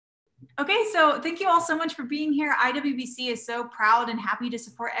Okay, so thank you all so much for being here. IWBC is so proud and happy to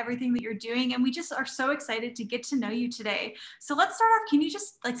support everything that you're doing, and we just are so excited to get to know you today. So let's start off. Can you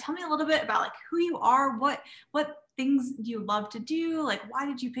just tell me a little bit about who you are, what things you love to do, why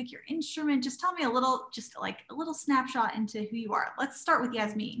did you pick your instrument? Just tell me a little, just a little snapshot into who you are. Let's start with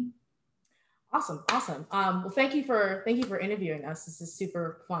Yasmin. Awesome. Well, thank you for interviewing us. This is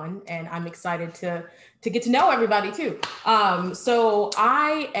super fun, and I'm excited to get to know everybody too. So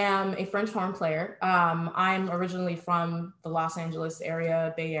I am a French horn player. I'm originally from the Los Angeles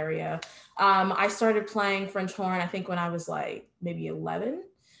area, Bay Area. I started playing French horn, I think, when I was maybe 11.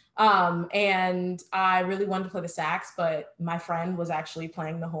 And I really wanted to play the sax, but my friend was actually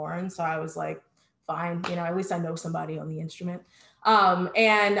playing the horn, so I was like, fine, at least I know somebody on the instrument.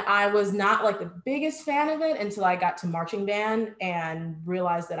 And I was not the biggest fan of it until I got to marching band and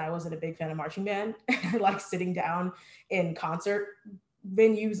realized that I wasn't a big fan of marching band. I like sitting down in concert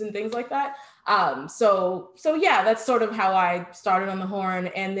venues and things like that. So yeah, that's sort of how I started on the horn.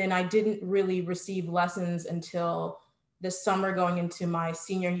 And then I didn't really receive lessons until the summer going into my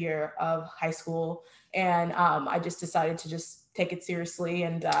senior year of high school. And I just decided to just take it seriously,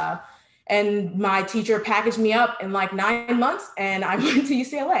 and my teacher packaged me up in 9 months, and I went to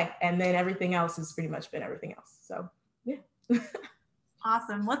UCLA, and then everything else has pretty much been everything else. So yeah.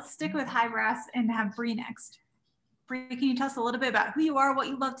 Awesome. Let's stick with high brass and have Bree next. Bree, can you tell us a little bit about who you are, what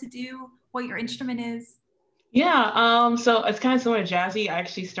you love to do, what your instrument is? Yeah, so it's kind of similar to Jazzy. I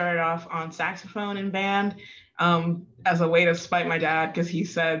actually started off on saxophone in band as a way to spite my dad because he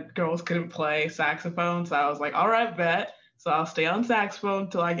said girls couldn't play saxophone. So I was like, all right, bet. So I'll stay on saxophone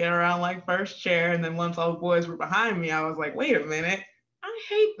until I get around first chair. And then once all the boys were behind me, I was like, wait a minute, I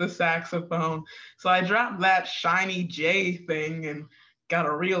hate the saxophone. So I dropped that shiny J thing and got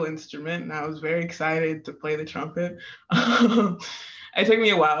a real instrument. And I was very excited to play the trumpet. It took me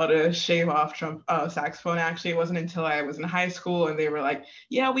a while to shave off saxophone. Actually, it wasn't until I was in high school and they were like,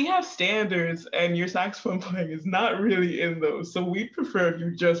 yeah, we have standards and your saxophone playing is not really in those. So we prefer if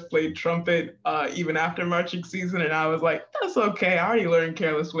you just played trumpet even after marching season. And I was like, that's okay. I already learned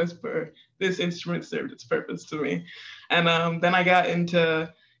Careless Whisper. This instrument served its purpose to me. And then I got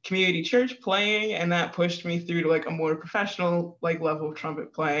into community church playing, and that pushed me through to a more professional level of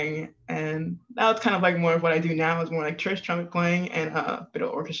trumpet playing. And now it's kind of more of what I do now is more church trumpet playing and a bit of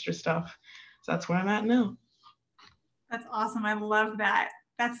orchestra stuff. So that's where I'm at now. That's awesome. I love that.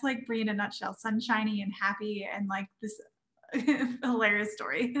 That's Bree in a nutshell, sunshiny and happy and this hilarious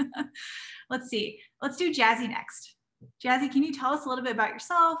story. Let's see. Let's do Jazzy next. Jazzy, can you tell us a little bit about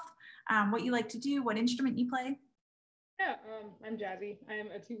yourself, what you like to do, what instrument you play? Yeah, I'm Jazzy. I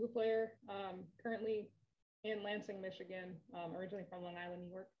am a tuba player, currently in Lansing, Michigan, originally from Long Island, New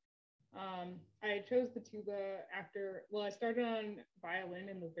York. I chose the tuba I started on violin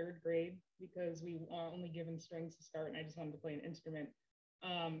in the 3rd grade because we only given strings to start and I just wanted to play an instrument.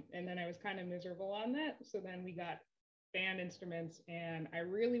 And then I was kind of miserable on that. So then we got band instruments and I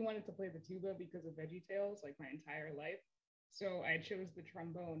really wanted to play the tuba because of VeggieTales my entire life. So I chose the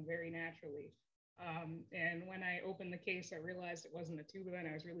trombone very naturally. And when I opened the case, I realized it wasn't a tuba, and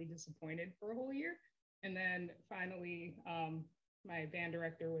I was really disappointed for a whole year. And then finally, my band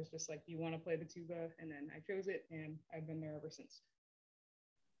director was just like, do you want to play the tuba? And then I chose it, and I've been there ever since.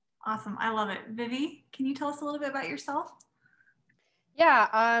 Awesome. I love it. Vivi, can you tell us a little bit about yourself?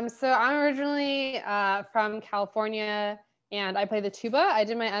 Yeah, so I'm originally from California, and I play the tuba. I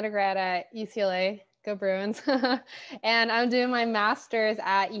did my undergrad at UCLA, go Bruins, and I'm doing my master's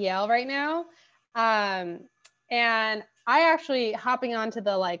at Yale right now. And I actually, hopping onto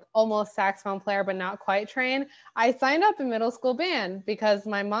the almost saxophone player, but not quite trained, I signed up in middle school band because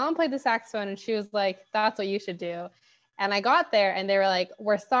my mom played the saxophone and she was like, that's what you should do. And I got there and they were like,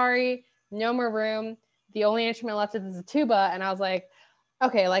 we're sorry, no more room. The only instrument left is a tuba. And I was like,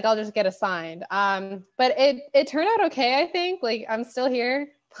 okay, I'll just get assigned. But it turned out okay, I think. I'm still here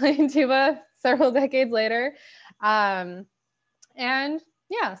playing tuba several decades later. And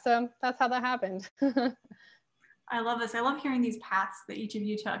yeah, so that's how that happened. I love this. I love hearing these paths that each of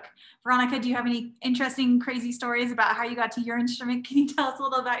you took. Veronica, do you have any interesting, crazy stories about how you got to your instrument? Can you tell us a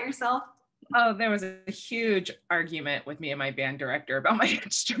little about yourself? Oh, there was a huge argument with me and my band director about my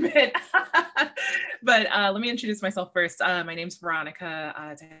instrument. But let me introduce myself first. My name's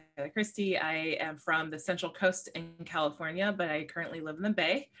Veronica Taylor Christie. I am from the Central Coast in California, but I currently live in the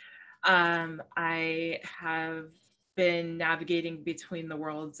Bay. I have been navigating between the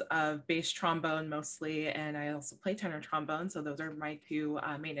worlds of bass trombone mostly, and I also play tenor trombone. So those are my two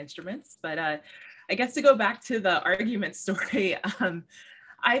main instruments. But I guess to go back to the argument story,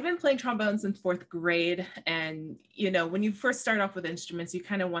 I've been playing trombone since 4th grade. And, you know, when you first start off with instruments, you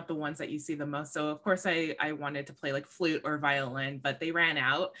kind of want the ones that you see the most. So of course I wanted to play like flute or violin, but they ran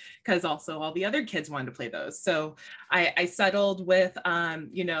out because also all the other kids wanted to play those. So I settled with,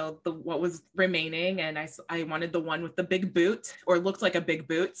 you know, what was remaining, and I wanted the one with the big boot, or looked like a big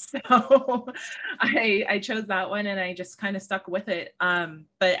boot. So I chose that one, and I just kind of stuck with it.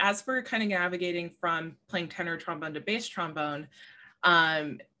 But as for kind of navigating from playing tenor trombone to bass trombone,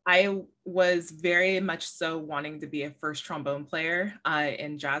 I was very much so wanting to be a first trombone player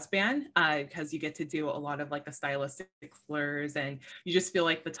in jazz band, because you get to do a lot of like the stylistic slurs, and you just feel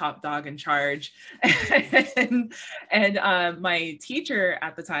like the top dog in charge. and my teacher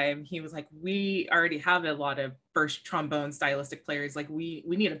at the time, he was like, we already have a lot of first trombone stylistic players, like we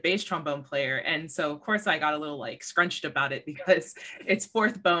need a bass trombone player. And so of course I got a little like scrunched about it, because it's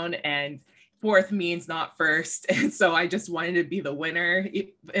 4th bone, and 4th means not first. And so I just wanted to be the winner,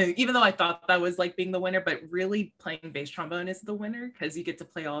 even though I thought that was like being the winner, but really playing bass trombone is the winner, because you get to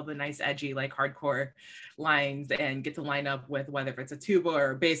play all the nice edgy, like hardcore lines, and get to line up with whether it's a tuba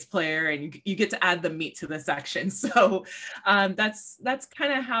or a bass player, and you get to add the meat to the section. So that's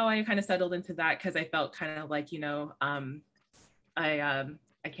kind of how I kind of settled into that, because I felt kind of like, you know,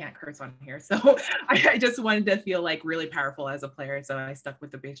 I can't curse on here. So I just wanted to feel like really powerful as a player. So I stuck with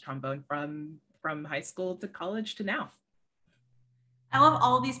the bass trombone from high school to college to now. I love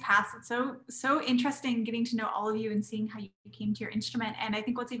all of these paths. It's so interesting getting to know all of you and seeing how you came to your instrument. And I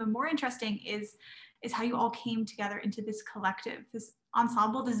think what's even more interesting is how you all came together into this collective, this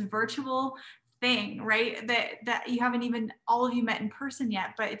ensemble, this virtual thing, right? That you haven't even all of you met in person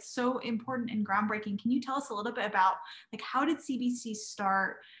yet, but it's so important and groundbreaking. Can you tell us a little bit about like, how did CBC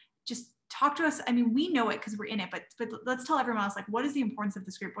start? Just talk to us. I mean, we know it because we're in it, but let's tell everyone else, like, what is the importance of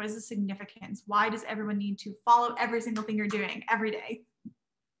this group? What is the significance? Why does everyone need to follow every single thing you're doing every day?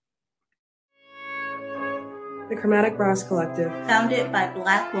 The Chromatic Brass Collective, founded by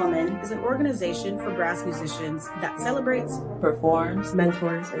Black women, is an organization for brass musicians that celebrates, performs,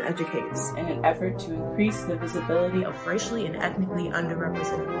 mentors, and educates in an effort to increase the visibility of racially and ethnically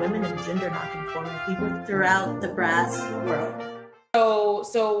underrepresented women and gender non-conforming people throughout the brass world.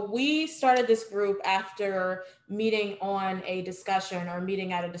 So we started this group after meeting at a discussion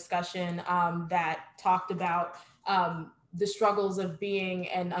that talked about the struggles of being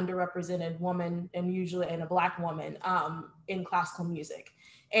an underrepresented woman, and usually a Black woman, in classical music.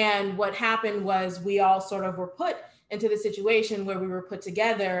 And what happened was we all sort of were put into the situation where we were put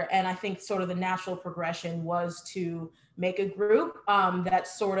together. And I think sort of the natural progression was to make a group that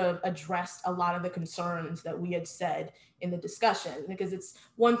sort of addressed a lot of the concerns that we had said in the discussion, because it's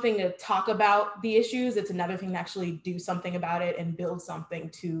one thing to talk about the issues, it's another thing to actually do something about it and build something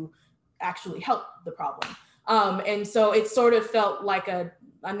to actually help the problem. And so it sort of felt like a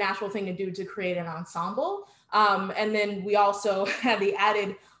natural thing to do to create an ensemble. And then we also had the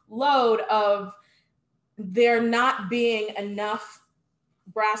added load of there not being enough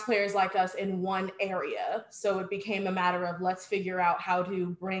brass players like us in one area. So it became a matter of let's figure out how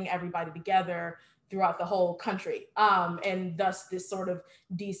to bring everybody together throughout the whole country. And thus this sort of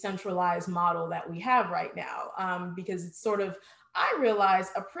decentralized model that we have right now, because it's sort of, I realize,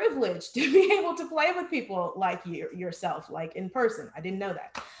 a privilege to be able to play with people like yourself, like in person. I didn't know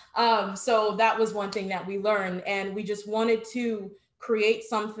that. So that was one thing that we learned, and we just wanted to create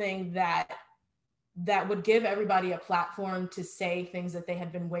something that would give everybody a platform to say things that they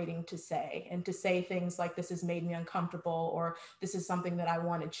had been waiting to say, and to say things like, this has made me uncomfortable, or this is something that I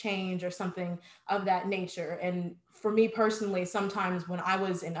want to change, or something of that nature. And for me personally, sometimes when I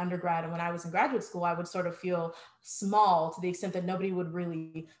was in undergrad and when I was in graduate school, I would sort of feel small to the extent that nobody would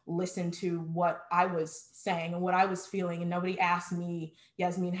really listen to what I was saying and what I was feeling. And nobody asked me,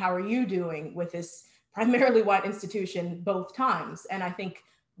 Yasmin, how are you doing with this primarily white institution both times? And I think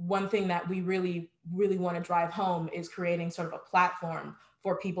one thing that we really, really want to drive home is creating sort of a platform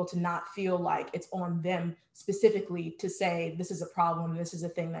for people to not feel like it's on them specifically to say, this is a problem, this is a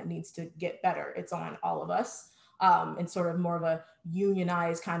thing that needs to get better. It's on all of us, and sort of more of a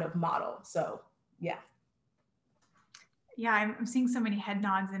unionized kind of model. So, yeah. Yeah, I'm seeing so many head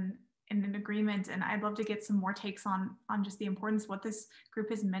nods and an agreement, and I'd love to get some more takes on just the importance, what this group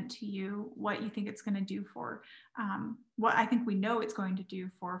has meant to you, what you think it's going to do for, what I think we know it's going to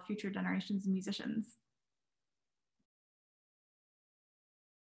do for future generations of musicians.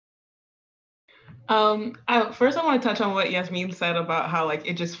 First I want to touch on what Yasmin said about how like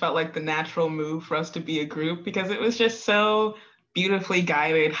it just felt like the natural move for us to be a group, because it was just so beautifully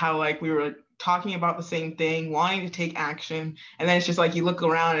guided, how like we were talking about the same thing, wanting to take action, and then it's just like you look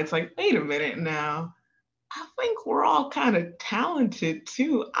around, it's like, wait a minute now, I think we're all kind of talented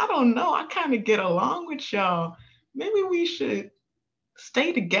too. I don't know. I kind of get along with y'all. Maybe we should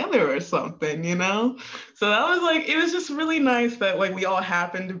stay together or something, you know? So that was like, it was just really nice that like we all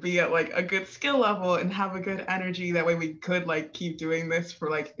happened to be at like a good skill level and have a good energy. That way we could like keep doing this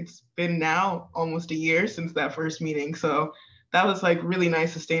for like, it's been now almost a year since that first meeting. So that was like really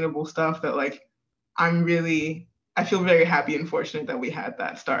nice, sustainable stuff that like I feel very happy and fortunate that we had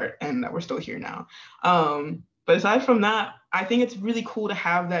that start and that we're still here now. But aside from that, I think it's really cool to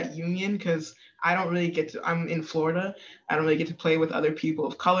have that union because I'm in Florida. I don't really get to play with other people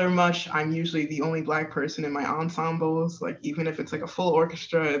of color much. I'm usually the only Black person in my ensembles. Like, even if it's like a full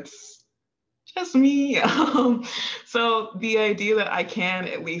orchestra, it's just me. So the idea that I can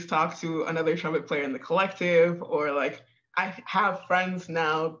at least talk to another trumpet player in the collective, or like I have friends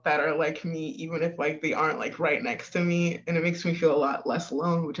now that are like me, even if like they aren't like right next to me, and it makes me feel a lot less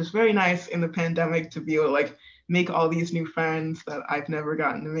alone, which is very nice in the pandemic to be able to like make all these new friends that I've never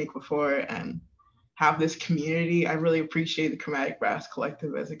gotten to make before and have this community. I really appreciate the Chromatic Brass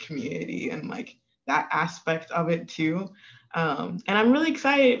Collective as a community and like that aspect of it too. And I'm really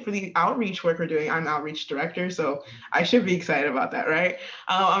excited for the outreach work we're doing. I'm outreach director, so I should be excited about that, right?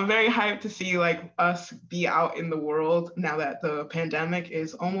 I'm very hyped to see like us be out in the world now that the pandemic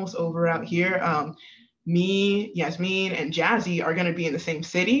is almost over out here. Me, Yasmin, and Jazzy are going to be in the same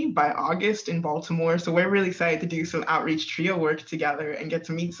city by August in Baltimore. So we're really excited to do some outreach trio work together and get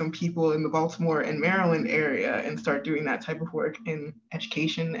to meet some people in the Baltimore and Maryland area and start doing that type of work in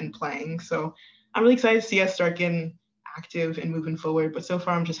education and playing. So I'm really excited to see us start getting active and moving forward. But so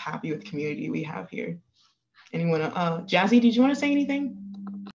far, I'm just happy with the community we have here. Anyone, Jazzy, did you want to say anything?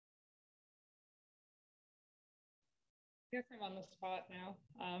 I guess I'm on the spot now.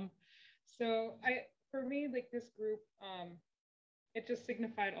 For me, like this group, it just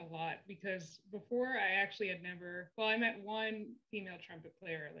signified a lot because before I actually had never, well, I met one female trumpet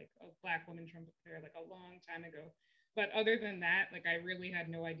player, like a Black woman trumpet player, like a long time ago. But other than that, like I really had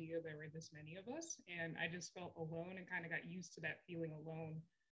no idea there were this many of us. And I just felt alone and kind of got used to that feeling alone.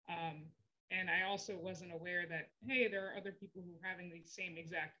 And I also wasn't aware that, hey, there are other people who are having the same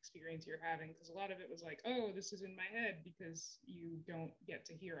exact experience you're having. Because a lot of it was like, oh, this is in my head, because you don't get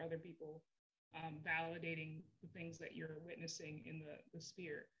to hear other people validating the things that you're witnessing in the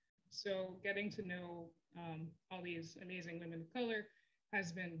sphere. So getting to know all these amazing women of color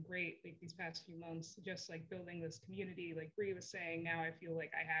has been great, like these past few months, just like building this community. Like Bree was saying, now I feel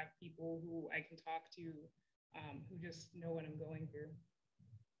like I have people who I can talk to who just know what I'm going through.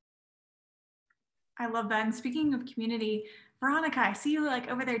 I love that. And speaking of community, Veronica, I see you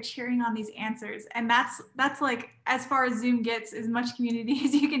like over there cheering on these answers. And that's like, as far as Zoom gets, as much community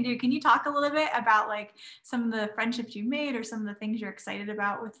as you can do. Can you talk a little bit about like some of the friendships you've made or some of the things you're excited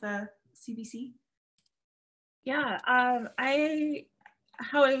about with the CBC? Yeah,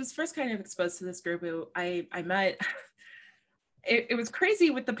 how I was first kind of exposed to this group, I met, it was crazy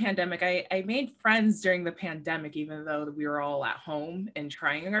with the pandemic. I made friends during the pandemic, even though we were all at home and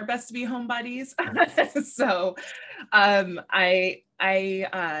trying our best to be homebodies. So I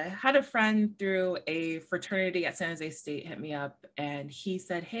had a friend through a fraternity at San Jose State hit me up, and he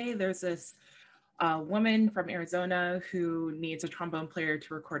said, hey, there's this woman from Arizona who needs a trombone player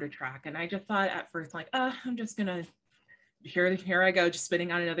to record a track. And I just thought at first, like, I'm just gonna, here I go, just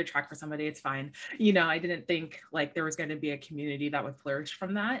spitting out another track for somebody, it's fine. You know, I didn't think like there was going to be a community that would flourish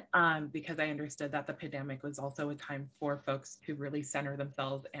from that, because I understood that the pandemic was also a time for folks to really center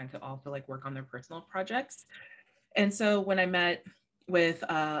themselves and to also like work on their personal projects. And so when I met with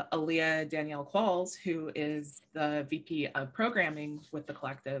Aaliyah Danielle Qualls, who is the VP of programming with the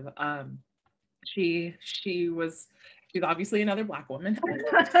collective, she's obviously another Black woman.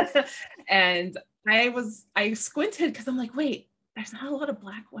 And I squinted because I'm like, wait, there's not a lot of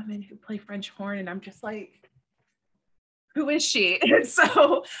Black women who play French horn. And I'm just like, who is she? And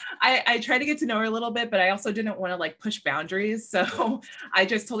so I tried to get to know her a little bit, but I also didn't want to like push boundaries. So I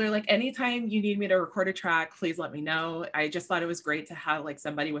just told her like, anytime you need me to record a track, please let me know. I just thought it was great to have like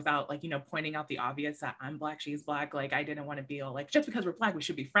somebody without like, you know, pointing out the obvious that I'm Black, she's Black. Like I didn't want to be all like, just because we're Black, we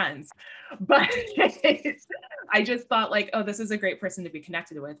should be friends. But I just thought like, oh, this is a great person to be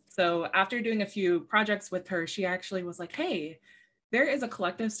connected with. So after doing a few projects with her, she actually was like, hey, there is a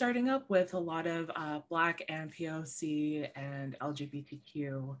collective starting up with a lot of Black and POC and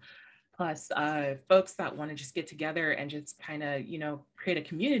LGBTQ plus folks that want to just get together and just kind of, you know, create a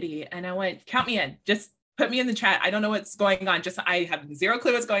community. And I went, count me in, just put me in the chat. I don't know what's going on. I have zero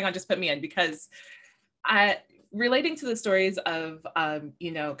clue what's going on. Just put me in, because relating to the stories of,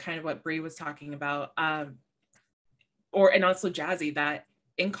 you know, kind of what Bree was talking about, and also Jazzy, that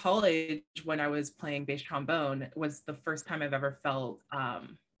in college, when I was playing bass trombone, was the first time I've ever felt,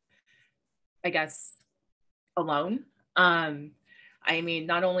 I guess, alone. I mean,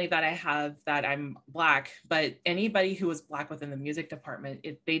 not only that I'm Black, but anybody who was Black within the music department,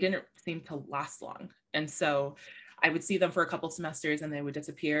 they didn't seem to last long. And so I would see them for a couple semesters and they would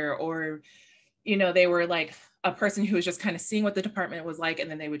disappear, or, you know, they were like a person who was just kind of seeing what the department was like,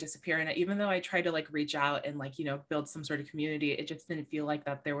 and then they would disappear. And even though I tried to like reach out and like, you know, build some sort of community, it just didn't feel like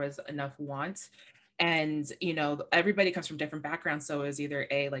that there was enough want. And, you know, everybody comes from different backgrounds. So it was either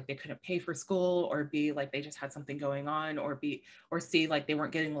A, like they couldn't pay for school, or B, like they just had something going on, or C, like they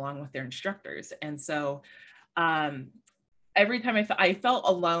weren't getting along with their instructors. And so every time I felt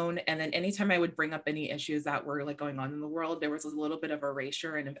alone. And then anytime I would bring up any issues that were like going on in the world, there was a little bit of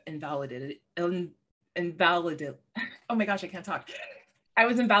erasure and invalidated. Oh my gosh, I can't talk. I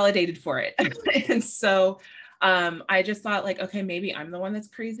was invalidated for it. And so I just thought like, okay, maybe I'm the one that's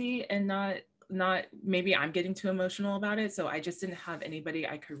crazy and not maybe I'm getting too emotional about it. So I just didn't have anybody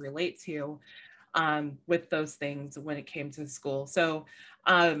I could relate to with those things when it came to school. So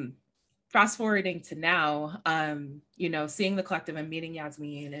fast forwarding to now, you know, seeing the collective and meeting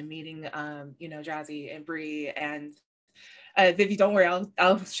Yasmin and meeting, you know, Jazzy and Bree and Vivi, don't worry,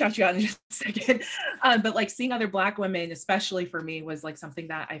 I'll shout you out in just a second. But like seeing other Black women, especially for me, was like something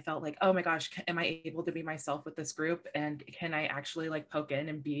that I felt like, oh my gosh, am I able to be myself with this group? And can I actually like poke in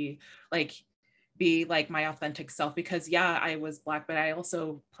and be like my authentic self? Because yeah, I was Black, but I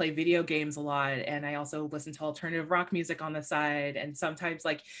also play video games a lot, and I also listen to alternative rock music on the side, and sometimes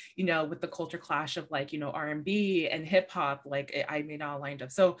like, you know, with the culture clash of like, you know, R&B and hip hop, like I may not aligned up.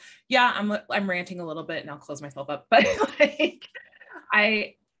 So yeah, I'm ranting a little bit and I'll close myself up, but like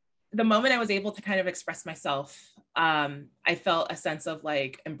the moment I was able to kind of express myself, I felt a sense of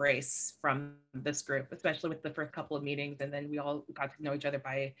like embrace from this group, especially with the first couple of meetings, and then we all got to know each other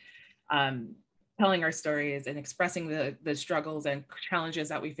by telling our stories and expressing the struggles and challenges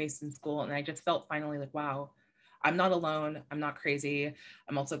that we faced in school. And I just felt finally like, wow, I'm not alone. I'm not crazy.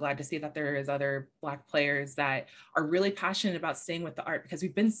 I'm also glad to see that there is other Black players that are really passionate about staying with the art, because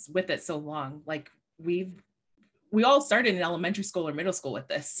we've been with it so long. Like we all started in elementary school or middle school with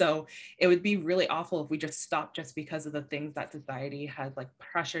this. So it would be really awful if we just stopped just because of the things that society had like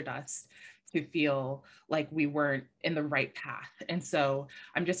pressured us to feel like we weren't in the right path. And so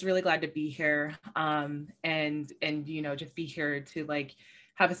I'm just really glad to be here, and you know, just be here to like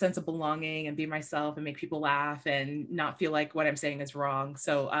have a sense of belonging and be myself and make people laugh and not feel like what I'm saying is wrong.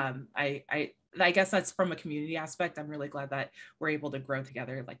 So I guess that's from a community aspect. I'm really glad that we're able to grow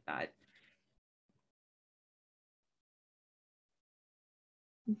together like that.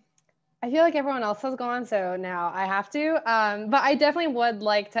 I feel like everyone else has gone, so now I have to. But I definitely would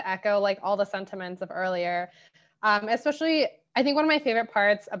like to echo like all the sentiments of earlier. Especially, I think one of my favorite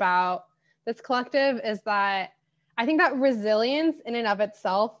parts about this collective is that I think that resilience in and of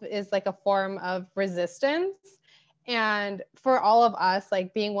itself is like a form of resistance. And for all of us,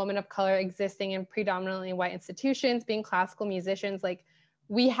 like being women of color, existing in predominantly white institutions, being classical musicians, like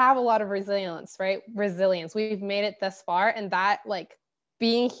we have a lot of resilience, right? Resilience. We've made it this far, and that like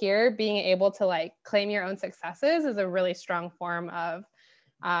being here, being able to like claim your own successes is a really strong form of,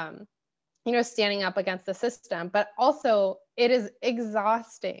 you know, standing up against the system, but also it is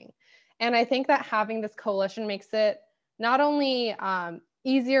exhausting. And I think that having this coalition makes it not only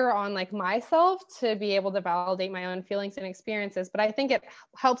easier on like myself to be able to validate my own feelings and experiences, but I think it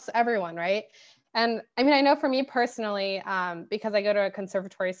helps everyone, right? And I mean, I know for me personally, because I go to a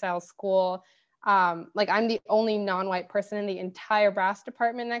conservatory style school, like I'm the only non-white person in the entire brass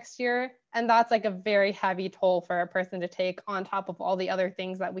department next year. And that's like a very heavy toll for a person to take on top of all the other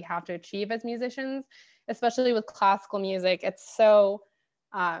things that we have to achieve as musicians, especially with classical music. It's so,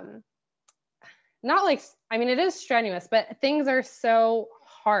 not like, I mean, it is strenuous, but things are so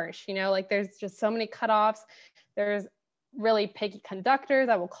harsh, you know, like there's just so many cutoffs. There's really picky conductors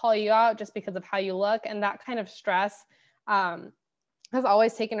that will call you out just because of how you look. And that kind of stress, has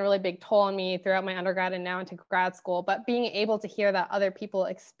always taken a really big toll on me throughout my undergrad and now into grad school. But being able to hear that other people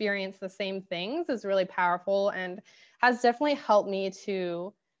experience the same things is really powerful and has definitely helped me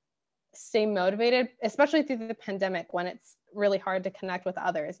to stay motivated, especially through the pandemic when it's really hard to connect with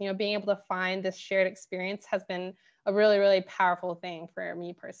others. You know, being able to find this shared experience has been a really, really powerful thing for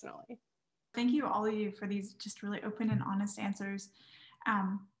me personally. Thank you, all of you, for these just really open and honest answers.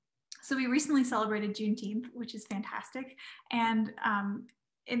 So we recently celebrated Juneteenth, which is fantastic. And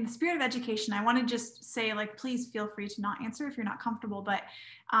in the spirit of education, I want to just say, like, please feel free to not answer if you're not comfortable. But,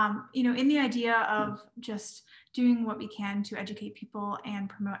 you know, in the idea of just doing what we can to educate people and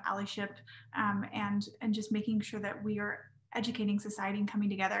promote allyship, and just making sure that we are educating society and coming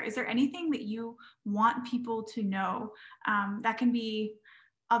together. Is there anything that you want people to know? That can be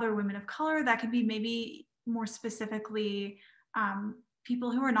other women of color, that could be maybe more specifically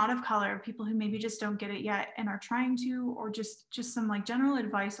people who are not of color, people who maybe just don't get it yet and are trying to, or just some like general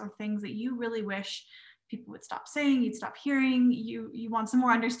advice or things that you really wish people would stop saying, you'd stop hearing, you want some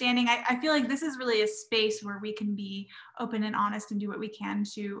more understanding. I feel like this is really a space where we can be open and honest and do what we can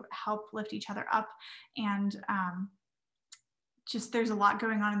to help lift each other up. And just there's a lot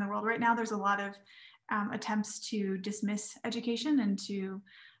going on in the world right now. There's a lot of attempts to dismiss education and to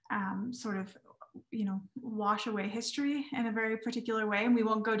sort of, you know, wash away history in a very particular way. And we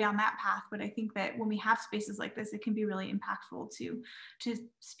won't go down that path, but I think that when we have spaces like this, it can be really impactful to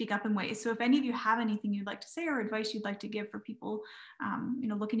speak up in ways. So if any of you have anything you'd like to say or advice you'd like to give for people, you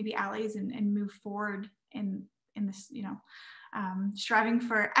know, looking to be allies and move forward in this, you know, striving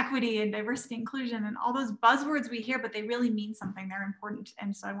for equity and diversity, inclusion, and all those buzzwords we hear, but they really mean something, they're important.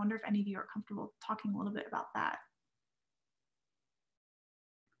 And so I wonder if any of you are comfortable talking a little bit about that.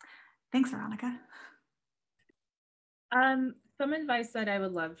 Thanks, Veronica. Some advice that I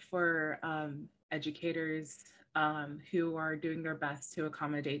would love for educators who are doing their best to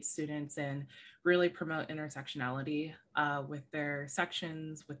accommodate students and really promote intersectionality with their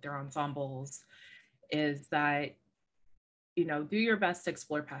sections, with their ensembles, is that, you know, do your best to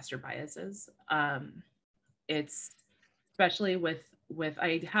explore past your biases. It's especially with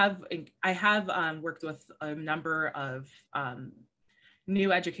I have worked with a number of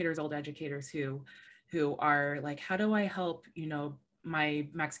new educators, old educators who are like, how do I help, you know, my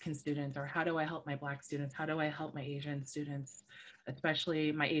Mexican students, or how do I help my Black students? How do I help my Asian students,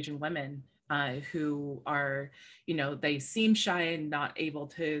 especially my Asian women who are, you know, they seem shy and not able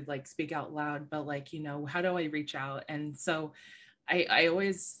to like speak out loud, but like, you know, how do I reach out? And so I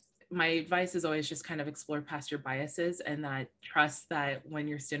always, my advice is always just kind of explore past your biases, and that trust that when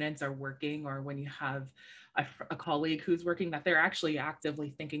your students are working, or when you have a colleague who's working, that they're actually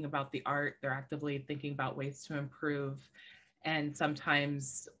actively thinking about the art, they're actively thinking about ways to improve. And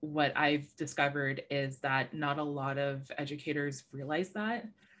sometimes what I've discovered is that not a lot of educators realize that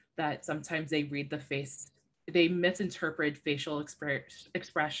sometimes they read the face, they misinterpret facial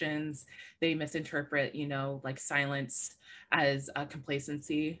expressions, they misinterpret, you know, like silence as a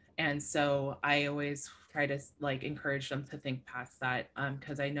complacency. And so I always try to like encourage them to think past that,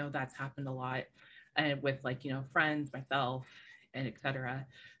 because I know that's happened a lot, and with like, you know, friends, myself, and etc.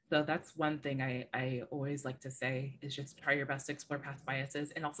 So that's one thing I always like to say, is just try your best to explore past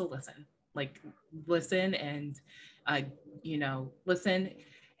biases, and also listen, like listen and, you know, listen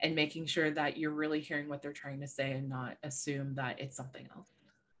and making sure that you're really hearing what they're trying to say and not assume that it's something else.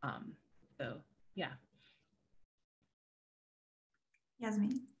 So yeah.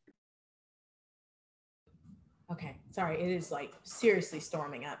 Yasmin. Okay, sorry, it is like seriously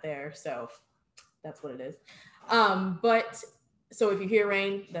storming out there, so that's what it is. But so if you hear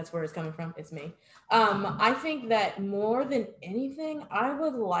rain, that's where it's coming from. It's me. I think that more than anything, I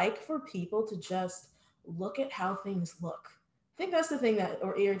would like for people to just look at how things look. I think that's the thing that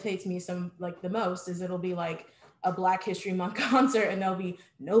or irritates me the most, is it'll be like a Black History Month concert and there'll be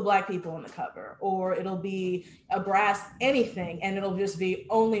no Black people on the cover, or it'll be a brass anything and it'll just be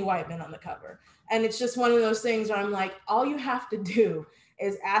only white men on the cover. And it's just one of those things where I'm like, all you have to do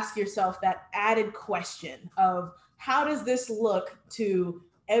is ask yourself that added question of, how does this look to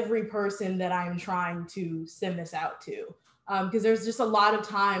every person that I'm trying to send this out to? Because there's just a lot of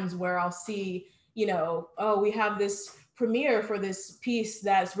times where I'll see, you know, oh, we have this premiere for this piece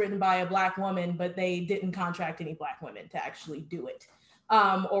that's written by a Black woman, but they didn't contract any Black women to actually do it.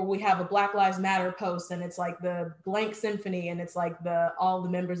 Or we have a Black Lives Matter post and it's like the blank symphony and it's like all the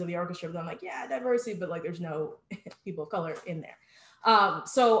members of the orchestra, but I'm like, yeah, diversity, but like there's no people of color in there.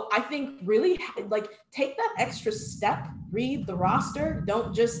 So I think really like take that extra step, read the roster.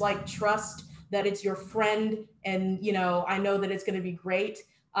 Don't just like trust that it's your friend and, you know, I know that it's going to be great.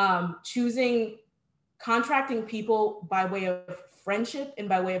 Contracting people by way of friendship and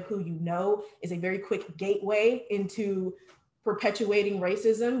by way of who you know is a very quick gateway into perpetuating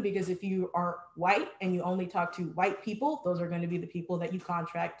racism, because if you are white and you only talk to white people, those are going to be the people that you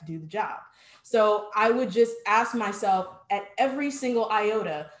contract to do the job. So I would just ask myself at every single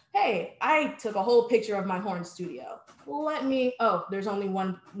iota, hey, I took a whole picture of my horn studio. There's only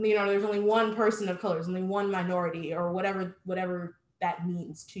one, you know, there's only one person of color, there's only one minority, or whatever that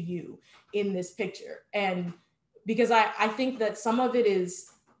means to you in this picture. And because I think that some of it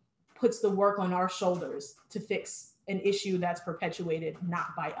puts the work on our shoulders to fix an issue that's perpetuated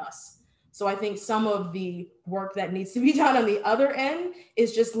not by us. So I think some of the work that needs to be done on the other end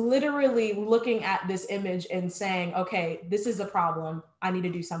is just literally looking at this image and saying, okay, this is a problem. I need to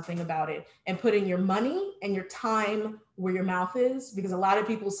do something about it. And putting your money and your time where your mouth is, because a lot of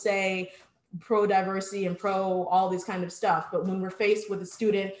people say pro diversity and pro all this kind of stuff. But when we're faced with a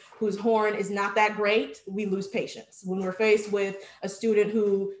student whose horn is not that great, we lose patience. When we're faced with a student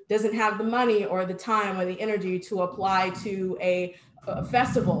who doesn't have the money or the time or the energy to apply to a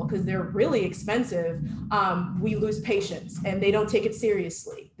festival because they're really expensive, we lose patience and they don't take it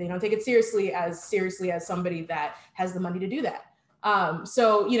seriously. They don't take it seriously as somebody that has the money to do that.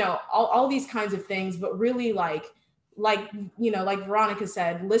 So, you know, all these kinds of things, but really like Veronica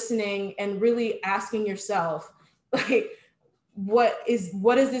said, listening and really asking yourself, like, what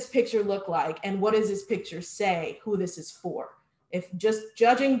does this picture look like? And what does this picture say who this is for? If just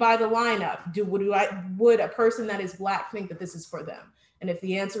judging by the lineup, would a person that is Black think that this is for them? And if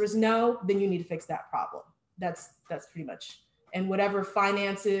the answer is no, then you need to fix that problem. That's pretty much, and whatever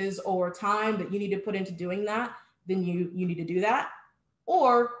finances or time that you need to put into doing that, then you need to do that.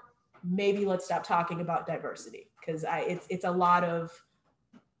 Or maybe let's stop talking about diversity, because it's a lot of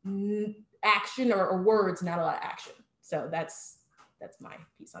action or words, not a lot of action. So that's my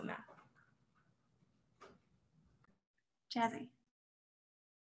piece on that. Jazzy.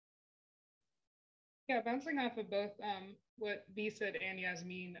 Yeah, bouncing off of both what V said and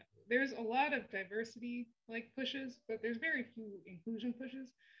Yasmin, there's a lot of diversity like pushes, but there's very few inclusion pushes,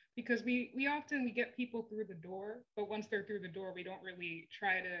 because we often get people through the door, but once they're through the door, we don't really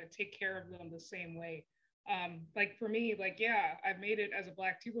try to take care of them the same way. Like for me, like, yeah, I've made it as a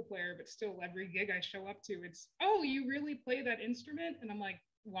Black tuba player, but still every gig I show up to, it's, oh, you really play that instrument? And I'm like,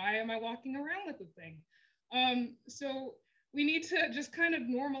 why am I walking around with the thing? So we need to just kind of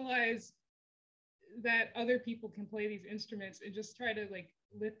normalize that other people can play these instruments and just try to like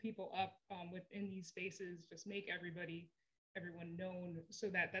lift people up within these spaces, just make everyone known, so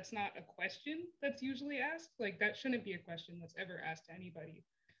that that's not a question that's usually asked. Like that shouldn't be a question that's ever asked to anybody.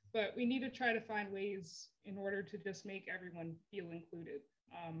 But we need to try to find ways in order to just make everyone feel included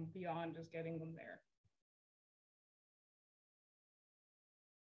beyond just getting them there.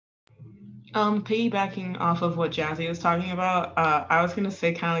 Piggybacking off of what Jazzy was talking about, I was gonna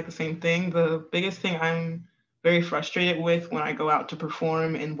say kind of like the same thing. The biggest thing I'm very frustrated with when I go out to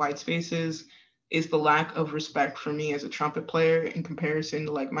perform in white spaces is the lack of respect for me as a trumpet player in comparison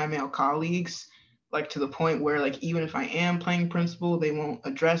to like my male colleagues. Like to the point where like even if I am playing principal, they won't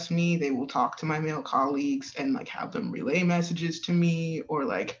address me. They will talk to my male colleagues and like have them relay messages to me, or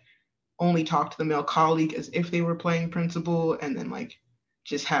like only talk to the male colleague as if they were playing principal, and then like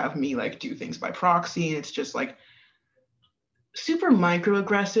just have me like do things by proxy. And it's just like super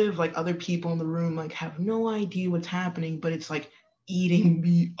microaggressive. Like other people in the room like have no idea what's happening, but it's like eating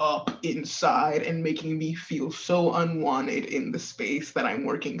me up inside and making me feel so unwanted in the space that I'm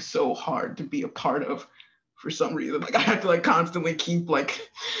working so hard to be a part of. For some reason, like I have to like constantly keep like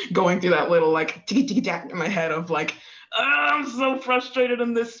going through that little like ticky ticky tack in my head of like, I'm so frustrated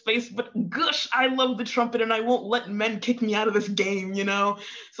in this space, but gosh, I love the trumpet and I won't let men kick me out of this game, you know?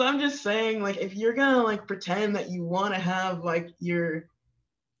 So I'm just saying, like, if you're gonna like pretend that you wanna have like your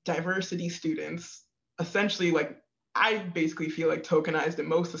diversity students, essentially like, I basically feel like tokenized in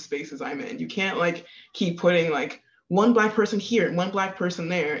most of the spaces I'm in. You can't like keep putting like one Black person here and one Black person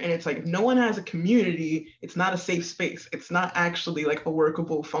there. And it's like, if no one has a community, it's not a safe space. It's not actually like a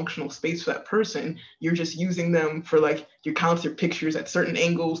workable, functional space for that person. You're just using them for like your concert pictures at certain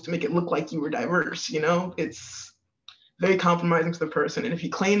angles to make it look like you were diverse, you know? It's very compromising to the person. And if you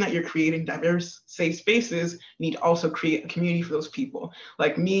claim that you're creating diverse, safe spaces, you need to also create a community for those people.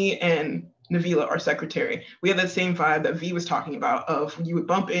 Like me and Navila, our secretary, we have that same vibe that V was talking about of you would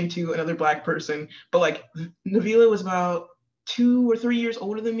bump into another Black person, but like Navila was about 2 or 3 years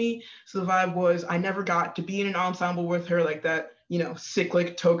older than me. So the vibe was I never got to be in an ensemble with her like that, you know,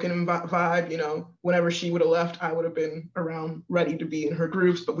 cyclic token vibe, you know, whenever she would have left, I would have been around ready to be in her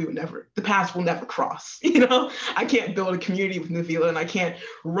groups, but we would never, the paths will never cross, you know? I can't build a community with Navila and I can't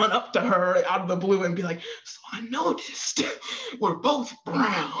run up to her out of the blue and be like, so I noticed we're both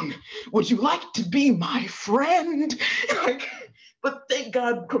brown. Would you like to be my friend? Like, but thank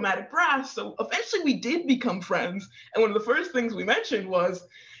God, Chromatic brass. So eventually we did become friends. And one of the first things we mentioned was,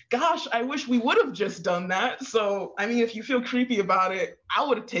 gosh, I wish we would have just done that. So, I mean, if you feel creepy about it, I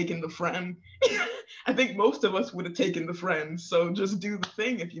would have taken the friend. I think most of us would have taken the friend. So just do the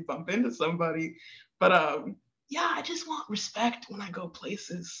thing if you bump into somebody. But yeah, I just want respect when I go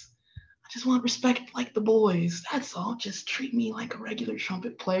places. I just want respect like the boys. That's all. Just treat me like a regular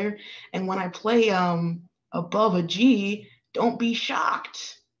trumpet player. And when I play above a G, don't be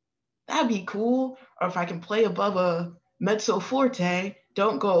shocked. that'd be cool. Or if I can play above a mezzo forte,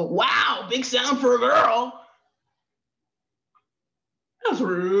 don't go, wow, big sound for a girl. That's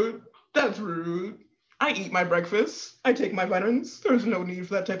rude. That's rude. I eat my breakfast. I take my vitamins. There's no need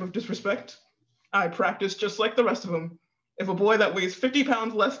for that type of disrespect. I practice just like the rest of them. If a boy that weighs 50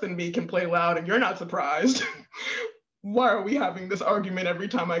 pounds less than me can play loud and you're not surprised, why are we having this argument every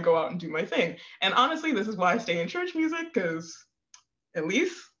time I go out and do my thing? And honestly, this is why I stay in church music, because at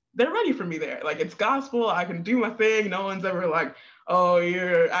least they're ready for me there. Like, it's gospel, I can do my thing. No one's ever like, oh,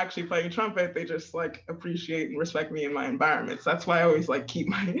 you're actually playing trumpet. They just like appreciate and respect me in my environment. So that's why I always like keep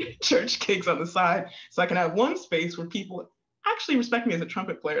my church gigs on the side, so I can have one space where people actually respect me as a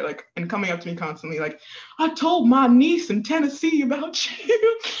trumpet player, like, and coming up to me constantly like, I told my niece in Tennessee about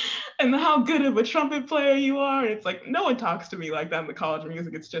you and how good of a trumpet player you are. And it's like, no one talks to me like that in the College of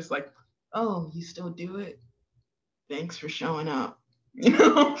Music. It's just like, oh, you still do it? Thanks for showing up. You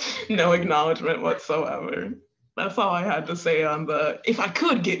know, no acknowledgement whatsoever. That's all I had to say on the, if I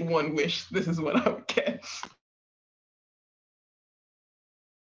could get one wish, this is what I would get.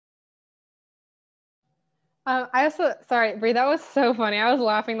 I also, sorry, Brie, that was so funny. I was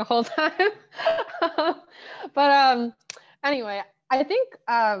laughing the whole time. But anyway, I think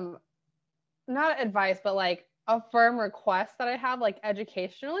not advice, but like a firm request that I have, like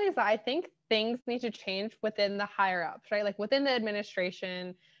educationally, is that I think things need to change within the higher ups, right? Like within the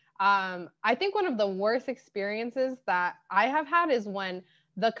administration. I think one of the worst experiences that I have had is when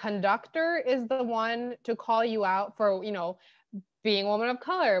the conductor is the one to call you out for, you know, being a woman of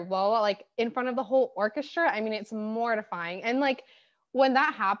color, blah, blah, like in front of the whole orchestra. I mean, it's mortifying. And like when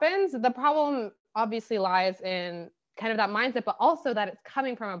that happens, the problem obviously lies in kind of that mindset, but also that it's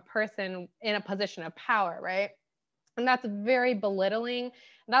coming from a person in a position of power, right? And that's very belittling.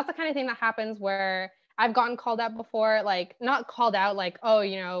 And that's the kind of thing that happens where I've gotten called out before, like not called out like, oh,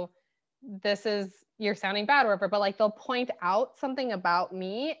 you know, this is, you're sounding bad or whatever, but like they'll point out something about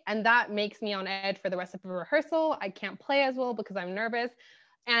me and that makes me on edge for the rest of the rehearsal. I can't play as well because I'm nervous.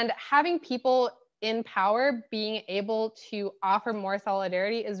 And having people in power being able to offer more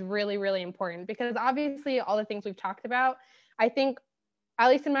solidarity is really, really important, because obviously all the things we've talked about, I think, at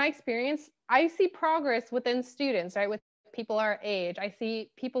least in my experience, I see progress within students, right? With people our age, I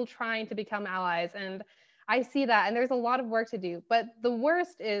see people trying to become allies, and I see that, and there's a lot of work to do. But the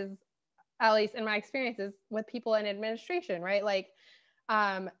worst is, at least in my experiences, with people in administration, right? Like,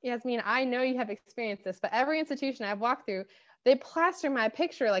 Yasmin, I know you have experienced this, but every institution I've walked through, they plaster my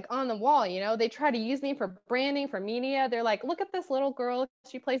picture like on the wall, you know, they try to use me for branding, for media. They're like, look at this little girl.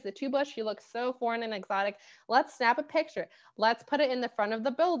 She plays the tuba. She looks so foreign and exotic. Let's snap a picture. Let's put it in the front of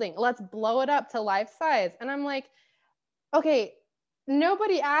the building. Let's blow it up to life size. And I'm like, okay,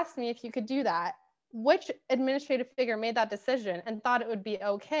 nobody asked me if you could do that. Which administrative figure made that decision and thought it would be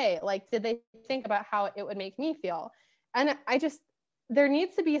okay? Like, did they think about how it would make me feel? And there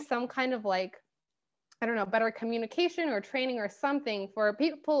needs to be some kind of like, I don't know, better communication or training or something for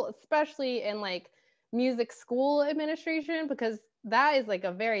people, especially in like music school administration, because that is like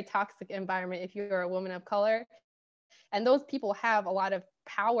a very toxic environment if you're a woman of color. And those people have a lot of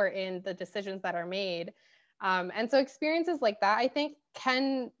power in the decisions that are made. And so experiences like that, I think,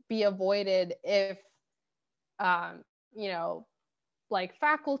 can be avoided if, you know, like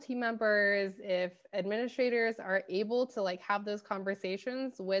faculty members, if administrators are able to like have those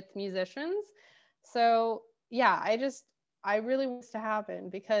conversations with musicians. So yeah, I really want this to happen,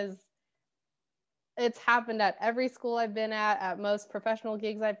 because it's happened at every school I've been at most professional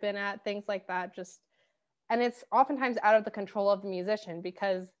gigs I've been at, things like that. And it's oftentimes out of the control of the musician,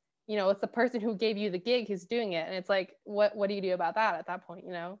 because, you know, it's the person who gave you the gig who's doing it. And it's like, what do you do about that at that point,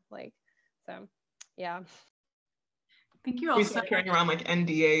 you know? Like, so yeah. Thank you all. We start carrying around like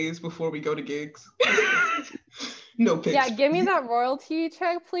NDAs before we go to gigs. No pics. Yeah, give me that royalty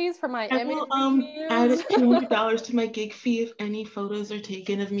check, please, for my image. Add $200 to my gig fee if any photos are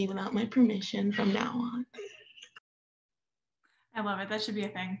taken of me without my permission from now on. I love it. That should be a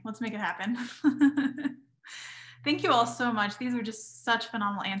thing. Let's make it happen. Thank you all so much. These are just such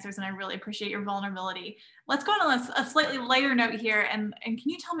phenomenal answers, and I really appreciate your vulnerability. Let's go on a slightly lighter note here. And can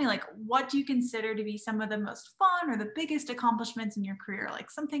you tell me, like, what do you consider to be some of the most fun or the biggest accomplishments in your career? Like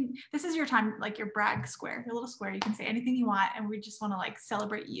something, this is your time, like your brag square, your little square. You can say anything you want, and we just want to like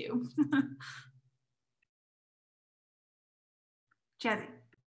celebrate you. Jazzy.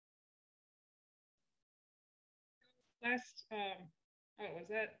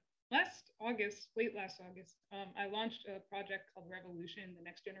 Late last August, I launched a project called Revolution, the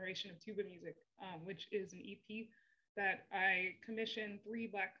Next Generation of Tuba Music, which is an EP that I commissioned 3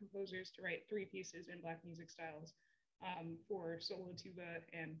 Black composers to write 3 pieces in Black music styles. for solo tuba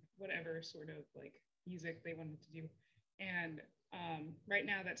and whatever sort of like music they wanted to do. And right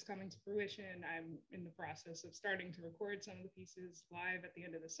now that's coming to fruition. I'm in the process of starting to record some of the pieces live at the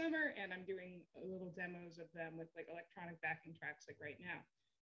end of the summer, and I'm doing little demos of them with like electronic backing tracks like right now.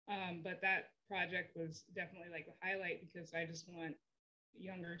 But that project was definitely like a highlight because I just want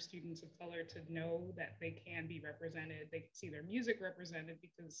younger students of color to know that they can be represented. They can see their music represented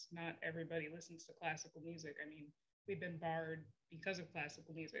because not everybody listens to classical music. I mean, we've been barred because of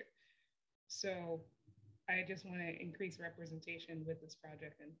classical music. So I just want to increase representation with this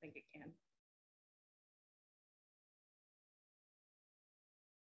project and think it can.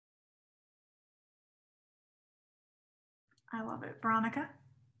 I love it. Veronica?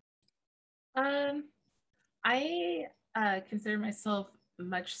 I consider myself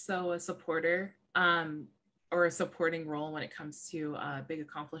much so a supporter or a supporting role when it comes to big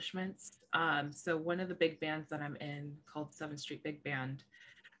accomplishments. So one of the big bands that I'm in called 7th Street Big Band,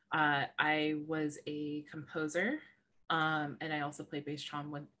 I was a composer and I also play bass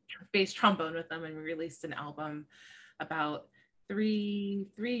trombone with them, and we released an album about three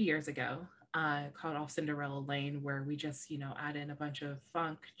years ago called Off Cinderella Lane, where we just, add in a bunch of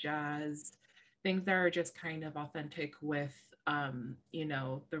funk, jazz, things that are just kind of authentic with,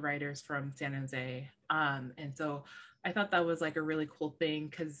 the writers from San Jose. And so I thought that was like a really cool thing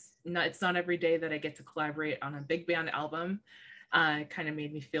because it's not every day that I get to collaborate on a big band album. It kind of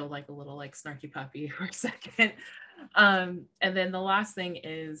made me feel like a little like snarky puppy for a second. And then the last thing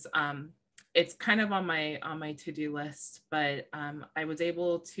is, it's kind of on my to-do list, but I was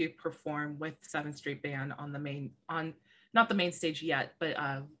able to perform with 7th Street Band not the main stage yet, but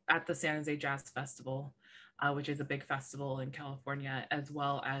at the San Jose Jazz Festival, which is a big festival in California, as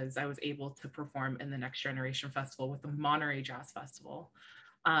well as I was able to perform in the Next Generation Festival with the Monterey Jazz Festival.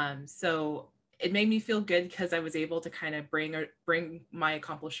 So it made me feel good because I was able to kind of bring my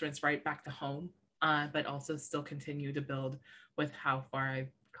accomplishments right back to home, but also still continue to build with how far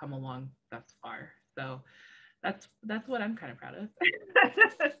I've come along thus far. So that's what I'm kind of proud of.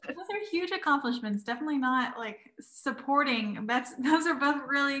 Those are huge accomplishments. Definitely not like supporting. Those are both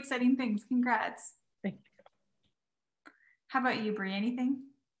really exciting things. Congrats. Thank you. How about you, Brie? Anything?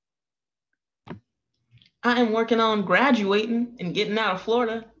 I am working on graduating and getting out of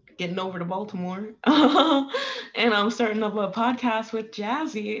Florida, getting over to Baltimore. And I'm starting up a podcast with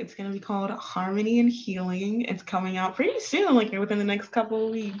Jazzy. It's going to be called Harmony and Healing. It's coming out pretty soon, like within the next couple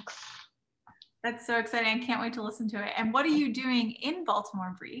of weeks. That's so exciting. I can't wait to listen to it. And what are you doing in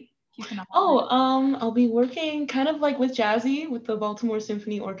Baltimore, Brie? I'll be working kind of like with Jazzy with the Baltimore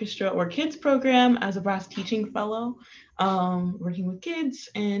Symphony Orchestra or Kids program as a brass teaching fellow, working with kids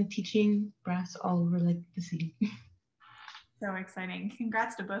and teaching brass all over like the city. So exciting.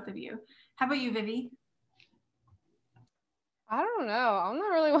 Congrats to both of you. How about you, Vivi? I don't know. I'm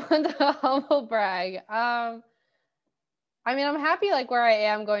not really one to humble brag. I mean, I'm happy like where I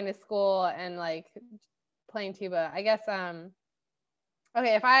am going to school and like playing tuba. I guess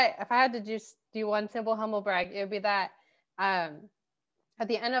okay, if I had to just do one simple humble brag, it would be that at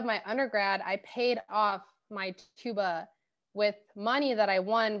the end of my undergrad, I paid off my tuba with money that I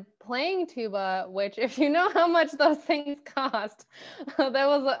won playing tuba, which if you know how much those things cost, there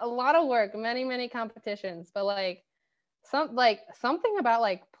was a lot of work, many competitions, but like something about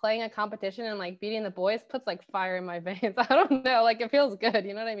like playing a competition and like beating the boys puts like fire in my veins. I don't know, like it feels good,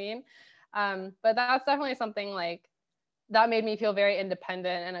 you know what I mean? But that's definitely something like that made me feel very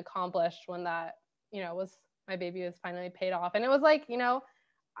independent and accomplished when that, was my baby was finally paid off. And it was like,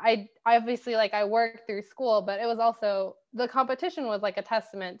 I obviously like I worked through school, but it was also the competition was like a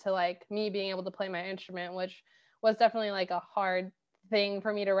testament to like me being able to play my instrument, which was definitely like a hard thing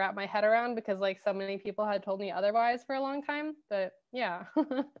for me to wrap my head around because like so many people had told me otherwise for a long time. But yeah.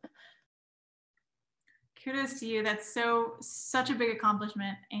 Kudos to you. That's such a big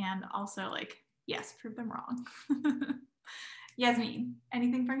accomplishment, and also like, yes, prove them wrong. Yasmin,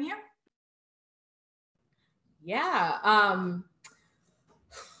 anything from you? Yeah.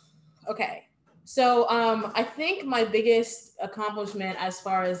 Okay. So I think my biggest accomplishment as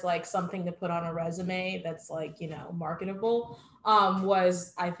far as like something to put on a resume that's like, marketable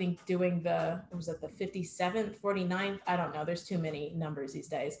was I think doing the 57th, 49th? I don't know. There's too many numbers these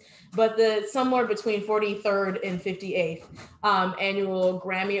days. But the somewhere between 43rd and 58th annual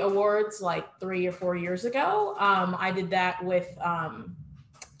Grammy Awards like 3 or 4 years ago. I did that with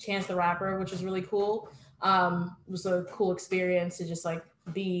Chance the Rapper, which was really cool. It was a cool experience to just like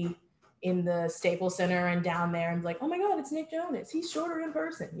be in the Staples Center and down there and like, oh my God, it's Nick Jonas. He's shorter in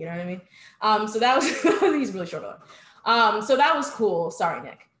person. You know what I mean? So that was, he's really short. So that was cool. Sorry,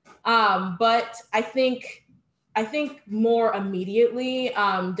 Nick. But I think I think more immediately,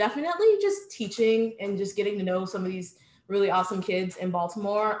 definitely just teaching and just getting to know some of these really awesome kids in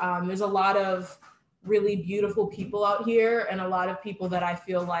Baltimore. There's a lot of really beautiful people out here and a lot of people that I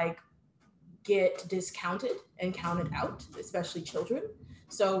feel like get discounted and counted out, especially children.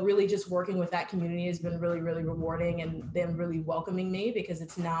 So really just working with that community has been really, really rewarding, and them really welcoming me, because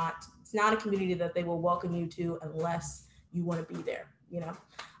it's not a community that they will welcome you to unless you want to be there, you know?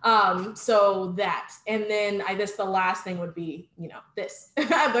 So that, and then I guess the last thing would be, you know, this,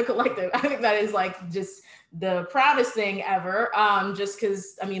 the collective. I think that is like just the proudest thing ever. Just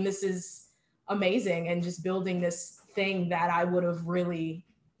cause I mean, this is amazing, and just building this thing that I would have really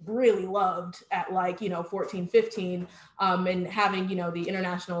loved at like, you know, 14, 15, and having, you know, the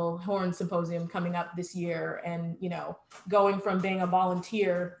International Horn Symposium coming up this year, and, you know, going from being a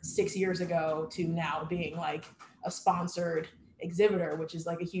volunteer 6 years ago to now being like a sponsored exhibitor, which is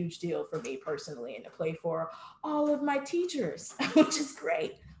like a huge deal for me personally, and to play for all of my teachers, which is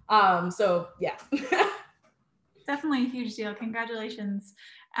great. So yeah. Definitely a huge deal. Congratulations.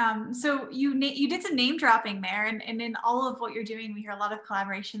 So you did some name dropping there, and in all of what you're doing, we hear a lot of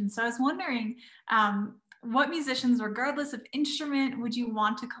collaboration. So I was wondering, what musicians, regardless of instrument, would you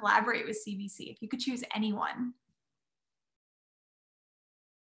want to collaborate with CBC if you could choose anyone?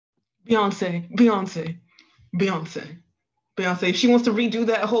 Beyonce. If she wants to redo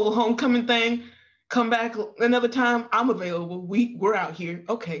that whole homecoming thing, come back another time, I'm available. We're out here.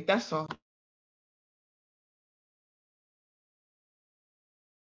 Okay, that's all.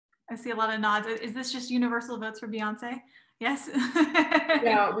 I see a lot of nods. Is this just universal votes for Beyonce? Yes.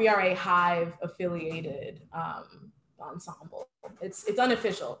 Yeah, we are a Hive affiliated ensemble. It's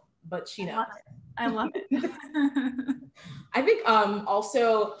unofficial, but she knows. I love it. I think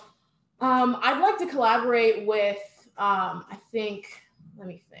also I'd like to collaborate with I'd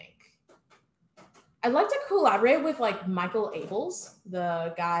like to collaborate with like Michael Abels,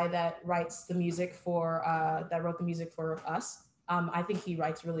 the guy that writes the music for that wrote the music for us. I think he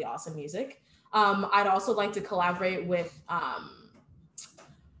writes really awesome music. I'd also like to collaborate with,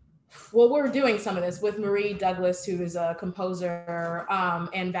 well, we're doing some of this with Marie Douglas, who is a composer,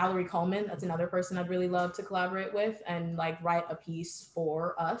 and Valerie Coleman. That's another person I'd really love to collaborate with and like write a piece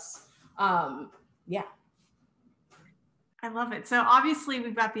for us. Yeah. I love it. So obviously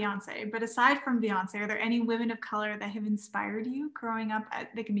we've got Beyonce, but aside from Beyonce, are there any women of color that have inspired you growing up?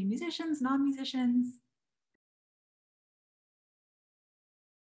 They can be musicians, non-musicians.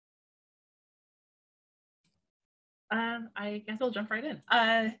 I guess I'll jump right in.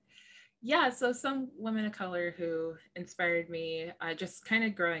 Yeah, so some women of color who inspired me, just kind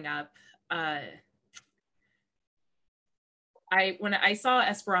of growing up. When I saw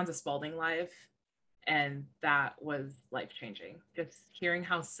Esperanza Spalding live, and that was life-changing. Just hearing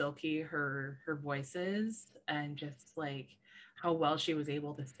how silky her voice is, and just like how well she was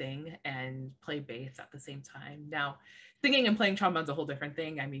able to sing and play bass at the same time. Now, singing and playing trombone's a whole different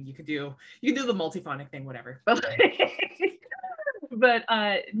thing. I mean, you could do the multiphonic thing, whatever. But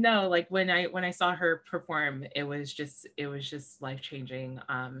no, like when I saw her perform, it was just life-changing,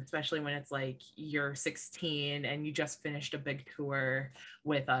 especially when it's like you're 16 and you just finished a big tour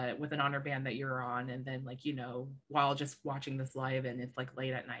with an honor band that you're on, and then like, you know, while just watching this live and it's like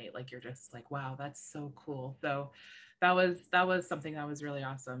late at night, like you're just like, wow, that's so cool. So that was something that was really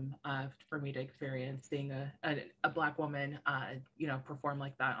awesome for me to experience, seeing a Black woman you know, perform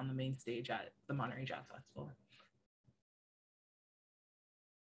like that on the main stage at the Monterey Jazz Festival.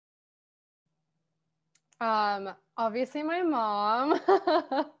 Obviously my mom.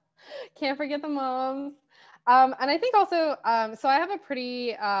 Can't forget the moms. And I think also, so I have a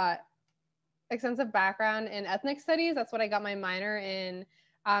pretty extensive background in ethnic studies. That's what I got my minor in.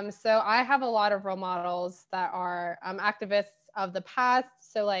 So I have a lot of role models that are activists of the past.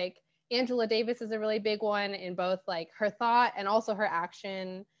 So like Angela Davis is a really big one in both like her thought and also her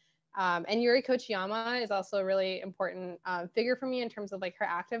action. And Yuri Kochiyama is also a really important figure for me in terms of like her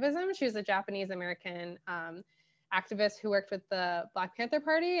activism. She was a Japanese American activist who worked with the Black Panther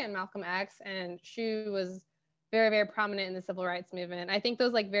Party and Malcolm X, and she was very, very prominent in the civil rights movement. I think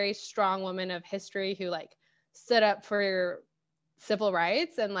those like very strong women of history who like stood up for civil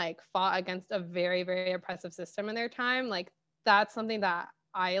rights and like fought against a very, very oppressive system in their time, like that's something that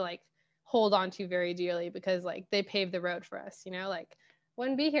I like hold on to very dearly, because like they paved the road for us, you know, like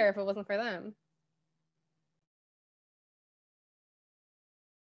wouldn't be here if it wasn't for them.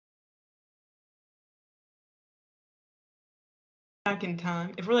 Back in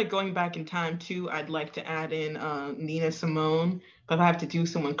time, if we're like going back in time too, I'd like to add in Nina Simone. But if I have to do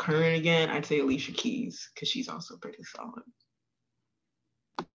someone current again, I'd say Alicia Keys, because she's also pretty solid.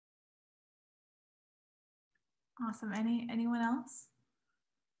 Awesome. Anyone else?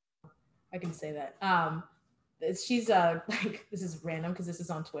 I can say that. She's like, this is random because this is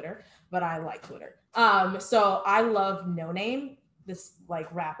on Twitter, but I like Twitter. So I love No Name, this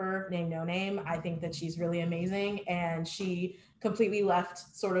like rapper named No Name. I think that she's really amazing, and she completely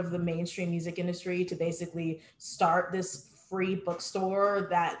left sort of the mainstream music industry to basically start this free bookstore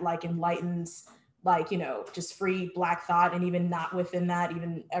that like enlightens, like, you know, just free Black thought, and even not within that,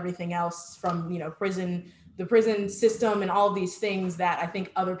 even everything else from, you know, the prison system and all of these things that I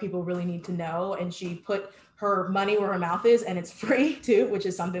think other people really need to know. And she put her money where her mouth is, and it's free too, which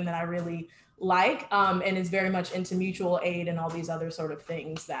is something that I really like, and is very much into mutual aid and all these other sort of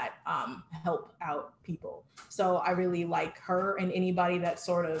things that help out people. So I really like her, and anybody that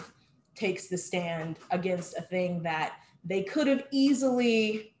sort of takes the stand against a thing that they could have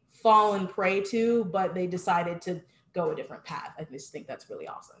easily fallen prey to, but they decided to go a different path. I just think that's really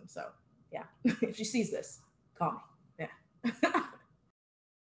awesome. So yeah, if she sees this, call me. Yeah.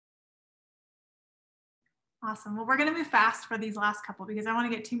 Awesome. Well, we're going to move fast for these last couple because I want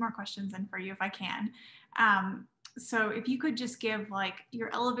to get 2 more questions in for you if I can. So if you could just give like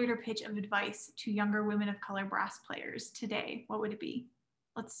your elevator pitch of advice to younger women of color brass players today, what would it be?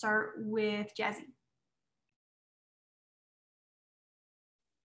 Let's start with Jazzy.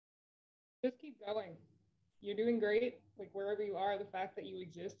 Just keep going. You're doing great. Like wherever you are, the fact that you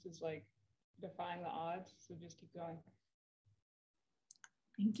exist is like defying the odds. So just keep going.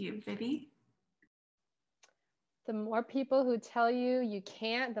 Thank you. Vivi? The more people who tell you you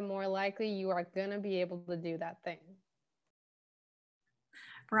can't, the more likely you are going to be able to do that thing.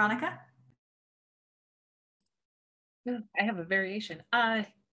 Veronica? I have a variation.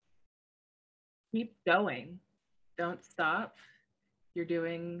 Keep going. Don't stop. You're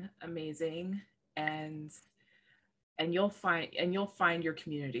doing amazing, and you'll find your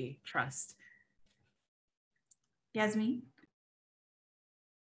community. Trust. Yasmin?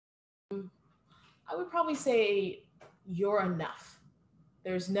 I would probably say you're enough.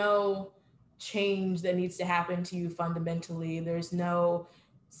 There's no change that needs to happen to you fundamentally. There's no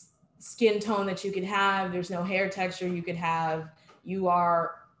skin tone that you could have. There's no hair texture you could have. You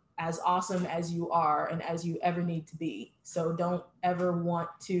are as awesome as you are and as you ever need to be. So don't ever want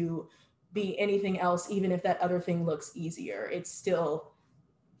to be anything else, even if that other thing looks easier. It's still,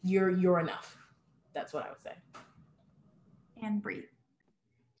 you're enough. That's what I would say. And Bree?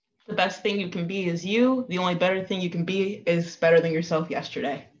 The best thing you can be is you. The only better thing you can be is better than yourself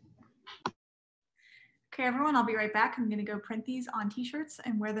yesterday. Okay, everyone, I'll be right back. I'm going to go print these on t-shirts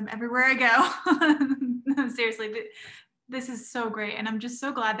and wear them everywhere I go. No, seriously, this is so great. And I'm just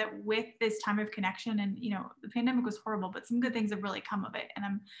so glad that with this time of connection, and, you know, the pandemic was horrible, but some good things have really come of it. And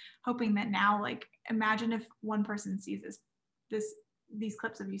I'm hoping that now, like, imagine if one person sees these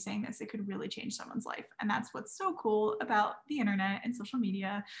clips of you saying this, it could really change someone's life. And that's what's so cool about the internet and social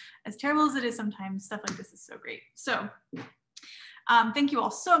media. As terrible as it is sometimes, stuff like this is so great. So thank you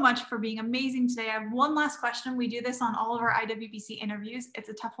all so much for being amazing today. I have one last question. We do this on all of our IWBC interviews. It's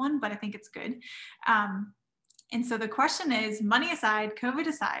a tough one, but I think it's good. And so the question is, money aside, COVID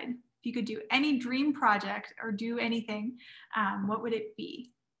aside, if you could do any dream project or do anything, what would it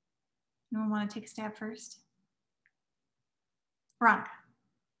be? Anyone want to take a stab first? Veronica.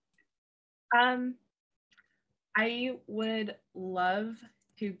 I would love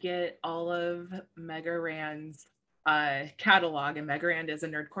to get all of Mega Rand's catalog, and Mega Rand is a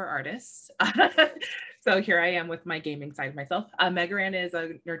nerdcore artist. So here I am with my gaming side of myself. Mega Rand is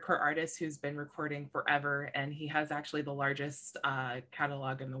a nerdcore artist who's been recording forever, and he has actually the largest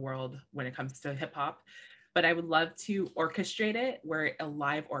catalog in the world when it comes to hip hop. But I would love to orchestrate it where a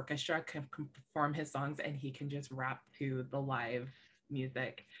live orchestra can perform his songs and he can just rap to the live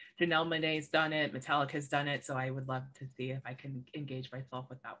music. Janelle Monáe's done it, Metallica's done it, so I would love to see if I can engage myself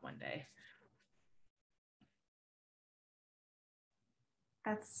with that one day.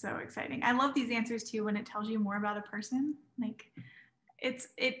 That's so exciting. I love these answers too when it tells you more about a person. Like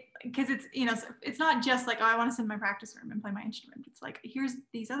because it's, you know, it's not just like, oh, I want to sit in my practice room and play my instrument. It's like, here's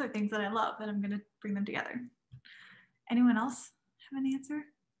these other things that I love that I'm going to bring them together. Anyone else have an answer?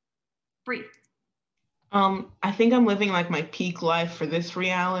 Bree. I think I'm living like my peak life for this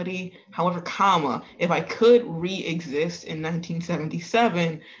reality. However, if I could re-exist in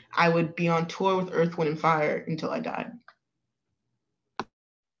 1977, I would be on tour with Earth, Wind, and Fire until I died.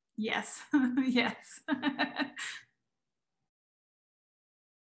 Yes, yes.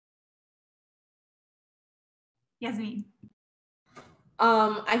 Yasmin.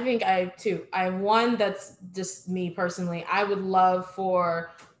 I think I have 2. I have one that's just me personally. I would love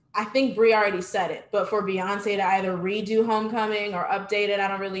for I think Brie already said it, but for Beyonce to either redo Homecoming or update it, I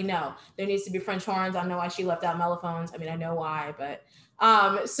don't really know. There needs to be French horns. I know why she left out mellophones. I mean, I know why, but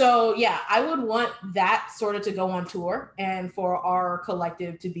so yeah, I would want that sort of to go on tour and for our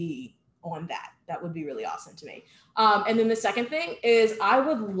collective to be on that. That would be really awesome to me. And then the second thing is I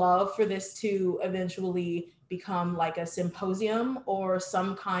would love for this to eventually become like a symposium or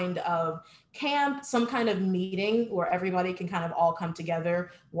some kind of camp, some kind of meeting where everybody can kind of all come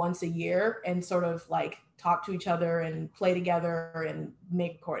together once a year and sort of like talk to each other and play together and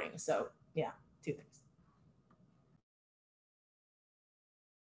make recordings. So yeah, 2 things.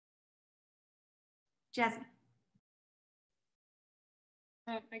 Jazzy.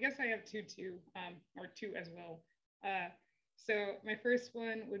 I guess I have two too, or two as well. So my first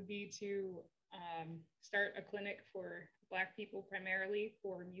one would be to start a clinic for Black people, primarily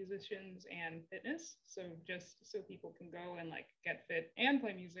for musicians and fitness. So just so people can go and like get fit and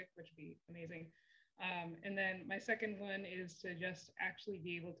play music, which would be amazing. And then my second one is to just actually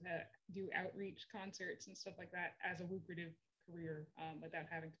be able to do outreach concerts and stuff like that as a lucrative career without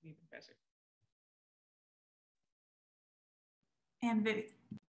having to be a professor. And Vivi.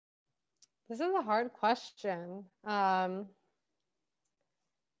 This is a hard question.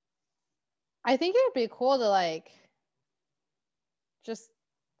 I think it would be cool to like just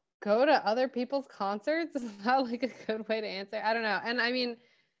go to other people's concerts. Is that like a good way to answer? I don't know. And I mean,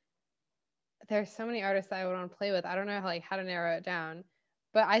 there's so many artists that I would want to play with. I don't know how to narrow it down.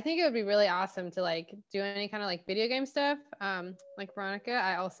 But I think it would be really awesome to like do any kind of like video game stuff. Like Veronica,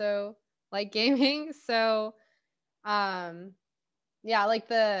 I also like gaming. So yeah,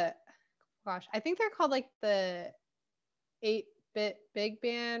 like I think they're called like the 8-bit big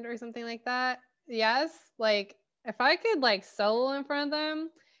band or something like that. Yes, like if I could like solo in front of them,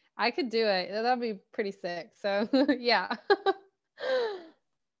 I could do it. That'd be pretty sick. So yeah.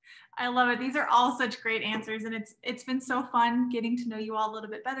 I love it. These are all such great answers, and it's been so fun getting to know you all a little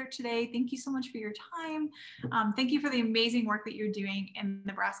bit better today. Thank you so much for your time. Thank you for the amazing work that you're doing in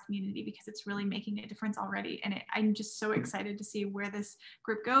the brass community, because it's really making a difference already. And I'm just so excited to see where this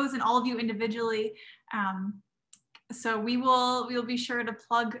group goes and all of you individually. So we'll be sure to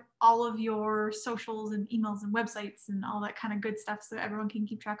plug all of your socials and emails and websites and all that kind of good stuff so everyone can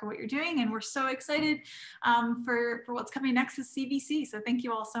keep track of what you're doing. And we're so excited for what's coming next with CBC. So thank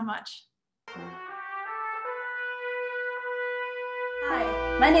you all so much.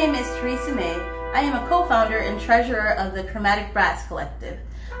 Hi, my name is Teresa May. I am a co-founder and treasurer of the Chromatic Brass Collective.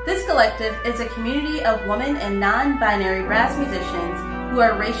 This collective is a community of women and non-binary brass musicians who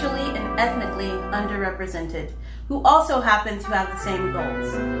are racially and ethnically underrepresented, who also happen to have the same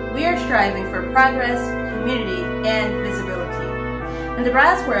goals. We are striving for progress, community, and visibility. In the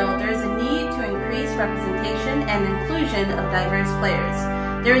brass world, there is a need to increase representation and inclusion of diverse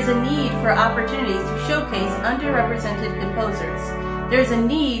players. There is a need for opportunities to showcase underrepresented composers. There is a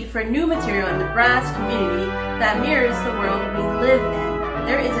need for new material in the brass community that mirrors the world we live in.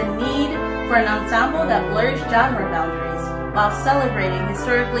 There is a need for an ensemble that blurs genre boundaries while celebrating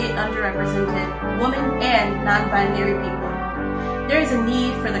historically underrepresented women and non-binary people. There is a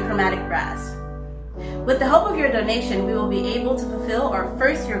need for the chromatic brass. With the help of your donation, we will be able to fulfill our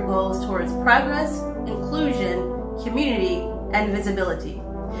first-year goals towards progress, inclusion, community, and visibility.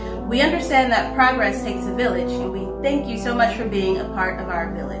 We understand that progress takes a village, and we thank you so much for being a part of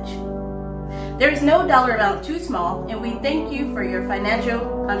our village. There is no dollar amount too small, and we thank you for your financial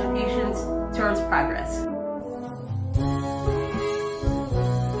contributions towards progress.